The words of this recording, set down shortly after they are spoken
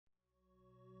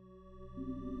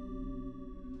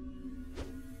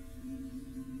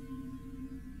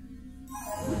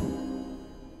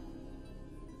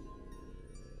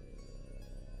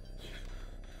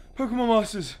Pokemon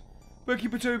Masters, Berkey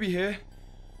Patobi here.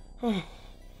 Oh,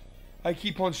 I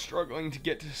keep on struggling to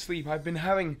get to sleep. I've been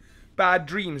having bad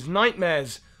dreams,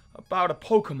 nightmares about a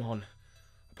Pokemon.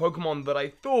 A Pokemon that I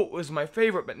thought was my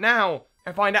favorite, but now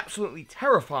I find absolutely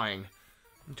terrifying.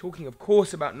 I'm talking, of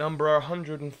course, about number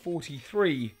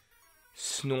 143,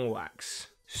 Snorlax.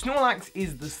 Snorlax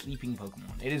is the sleeping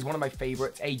Pokemon. It is one of my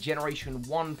favorites, a Generation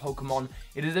 1 Pokemon.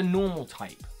 It is a normal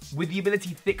type. With the ability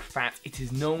Thick Fat, it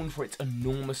is known for its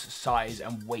enormous size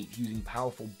and weight using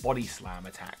powerful body slam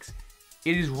attacks.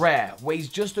 It is rare, weighs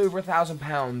just over 1,000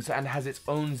 pounds, and has its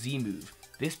own Z-move.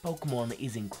 This Pokemon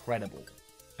is incredible.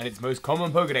 And its most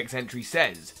common Pokedex entry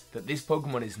says that this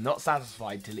Pokemon is not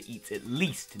satisfied till it eats at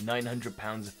least 900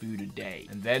 pounds of food a day,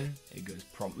 and then it goes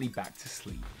promptly back to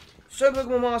sleep. So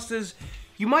Pokemon Masters,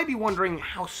 you might be wondering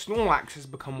how Snorlax has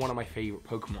become one of my favourite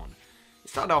Pokemon. It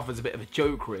started off as a bit of a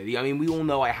joke, really. I mean, we all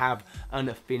know I have an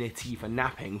affinity for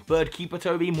napping. Bird Keeper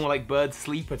Toby, more like Bird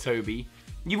Sleeper Toby.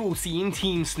 You've all seen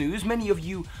Team Snooze. Many of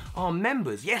you are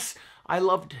members. Yes, I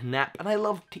love to nap and I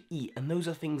love to eat, and those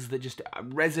are things that just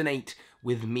resonate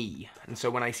with me. And so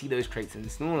when I see those traits in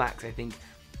Snorlax, I think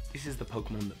this is the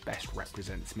Pokemon that best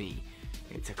represents me.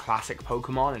 It's a classic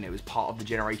Pokemon, and it was part of the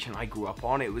generation I grew up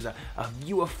on. It was a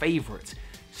viewer favorite.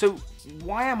 So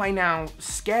why am I now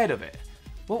scared of it?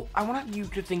 Well, I want you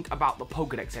to think about the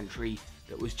Pokedex entry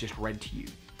that was just read to you.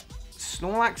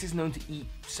 Snorlax is known to eat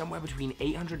somewhere between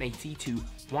 880 to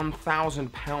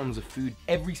 1,000 pounds of food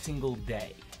every single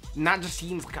day. And that just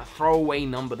seems like a throwaway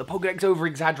number. The Pokedex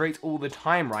over-exaggerates all the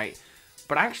time, right?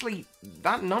 But actually,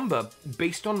 that number,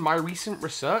 based on my recent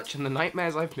research and the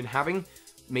nightmares I've been having,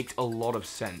 makes a lot of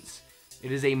sense.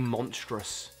 It is a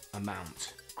monstrous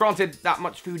amount. Granted, that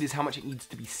much food is how much it needs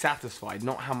to be satisfied,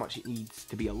 not how much it needs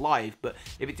to be alive, but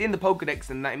if it's in the Pokedex,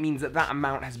 then that means that that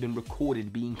amount has been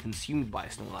recorded being consumed by a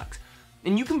Snorlax.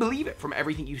 And you can believe it from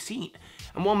everything you've seen.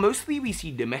 And while mostly we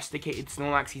see domesticated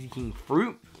Snorlax eating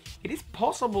fruit, it is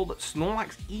possible that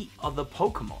Snorlax eat other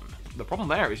Pokemon. The problem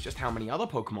there is just how many other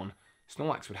Pokemon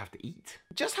Snorlax would have to eat.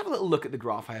 Just have a little look at the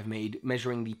graph I have made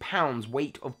measuring the pounds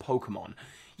weight of Pokemon.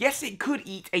 Yes, it could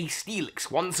eat a Steelix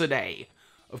once a day.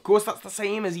 Of course, that's the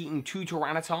same as eating 2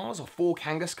 Tyrannitars or 4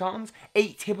 Kangaskhans,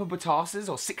 8 Hippopotases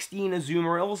or 16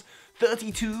 Azumarils,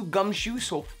 32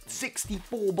 Gumshoos or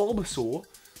 64 Bulbasaur.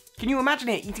 Can you imagine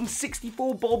it, eating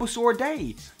 64 Bulbasaur a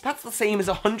day? That's the same as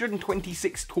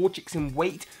 126 Torchics in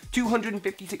weight,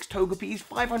 256 Togepis,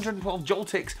 512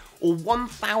 Joltix, or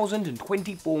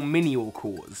 1,024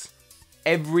 Miniorcores.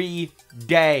 Every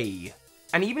day.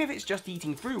 And even if it's just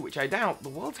eating fruit, which I doubt, the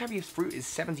world's heaviest fruit is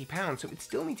 70 pounds, so it'd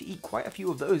still need to eat quite a few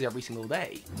of those every single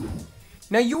day.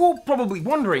 Now you're probably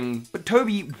wondering, but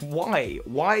Toby, why?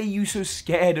 Why are you so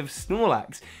scared of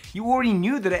Snorlax? You already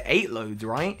knew that it ate loads,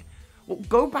 right? Well,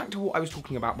 go back to what I was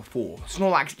talking about before,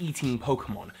 Snorlax eating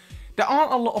Pokemon. There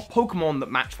aren't a lot of Pokemon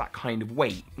that match that kind of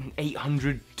weight,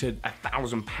 800 to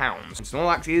 1,000 pounds. And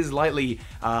Snorlax is likely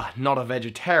not a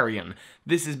vegetarian.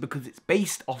 This is because it's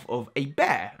based off of a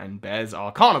bear, and bears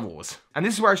are carnivores. And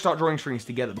this is where I start drawing strings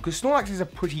together, because Snorlax is a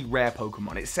pretty rare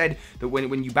Pokemon. It's said that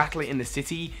when you battle it in the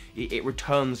city, it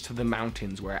returns to the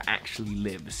mountains where it actually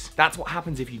lives. That's what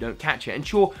happens if you don't catch it. And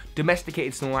sure,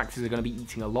 domesticated Snorlaxes are going to be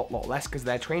eating a lot less, because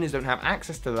their trainers don't have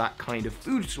access to that kind of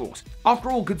food source. After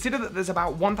all, consider that there's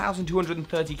about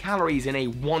 1,230 calories in a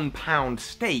 1 pound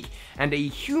steak, and a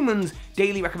human's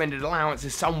daily recommended allowance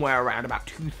is somewhere around about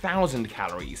 2,000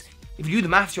 calories. If you do the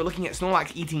maths, you're looking at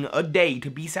Snorlax eating a day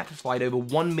to be satisfied over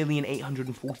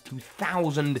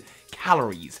 1,842,000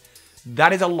 calories.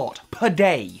 That is a lot per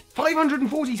day.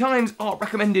 540 times our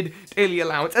recommended daily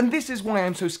allowance, and this is why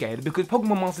I'm so scared, because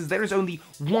Pokemon Masters, there is only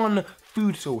one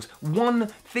food source, one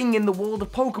thing in the world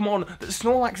of Pokemon that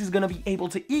Snorlax is going to be able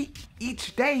to eat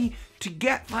each day to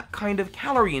get that kind of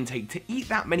calorie intake, to eat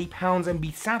that many pounds and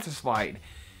be satisfied.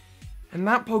 And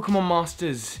that, Pokemon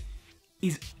Masters,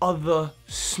 is other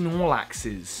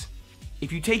Snorlaxes.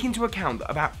 If you take into account that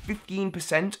about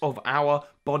 15% of our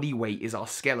body weight is our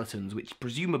skeletons, which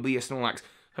presumably a Snorlax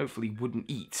hopefully wouldn't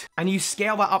eat, and you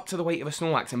scale that up to the weight of a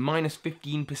Snorlax and minus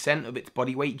 15% of its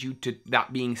body weight due to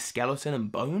that being skeleton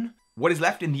and bone, what is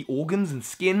left in the organs and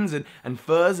skins and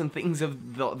furs and things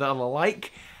of the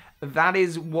like, that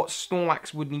is what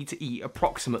Snorlax would need to eat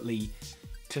approximately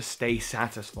to stay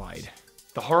satisfied.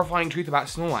 The horrifying truth about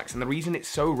Snorlax, and the reason it's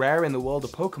so rare in the world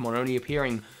of Pokemon, only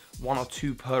appearing 1 or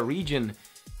 2 per region,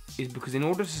 is because in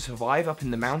order to survive up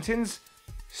in the mountains,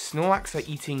 Snorlax are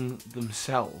eating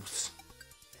themselves.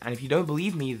 And if you don't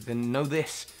believe me, then know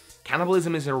this.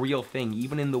 Cannibalism is a real thing,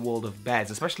 even in the world of bears,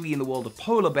 especially in the world of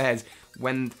polar bears,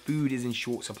 when food is in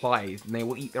short supply, and they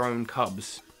will eat their own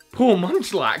cubs. Poor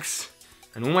Munchlax!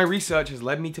 And all my research has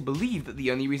led me to believe that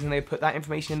the only reason they put that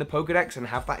information in the Pokedex and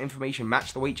have that information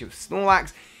match the weight of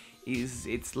Snorlax is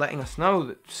it's letting us know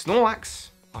that Snorlax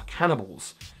are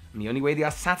cannibals. And the only way they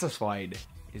are satisfied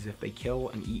is if they kill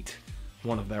and eat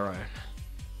one of their own.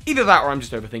 Either that or I'm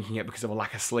just overthinking it because of a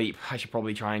lack of sleep. I should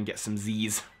probably try and get some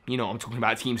Z's. You know what I'm talking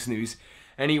about, Team Snooze.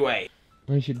 Anyway,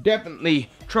 I should definitely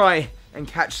try and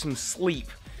catch some sleep.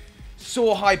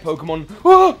 Soar high, Pokemon.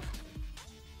 Ah!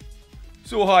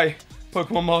 Soar high,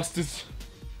 Pokemon Masters.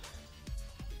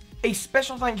 A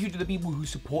special thank you to the people who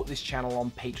support this channel on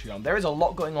Patreon. There is a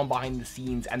lot going on behind the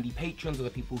scenes, and the patrons are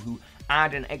the people who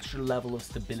add an extra level of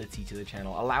stability to the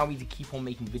channel, allow me to keep on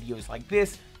making videos like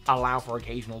this, allow for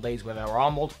occasional days where there are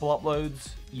multiple uploads.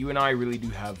 You and I really do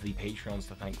have the Patreons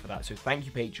to thank for that, so thank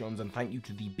you patrons, and thank you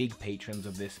to the big patrons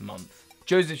of this month.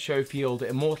 Joseph Schofield,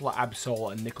 Immortal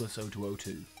Absol, and Nicholas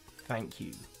O202. Thank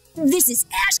you. This is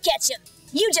Ash Ketchum.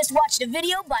 You just watched a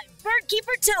video by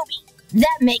Birdkeeper Toby.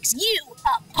 That makes you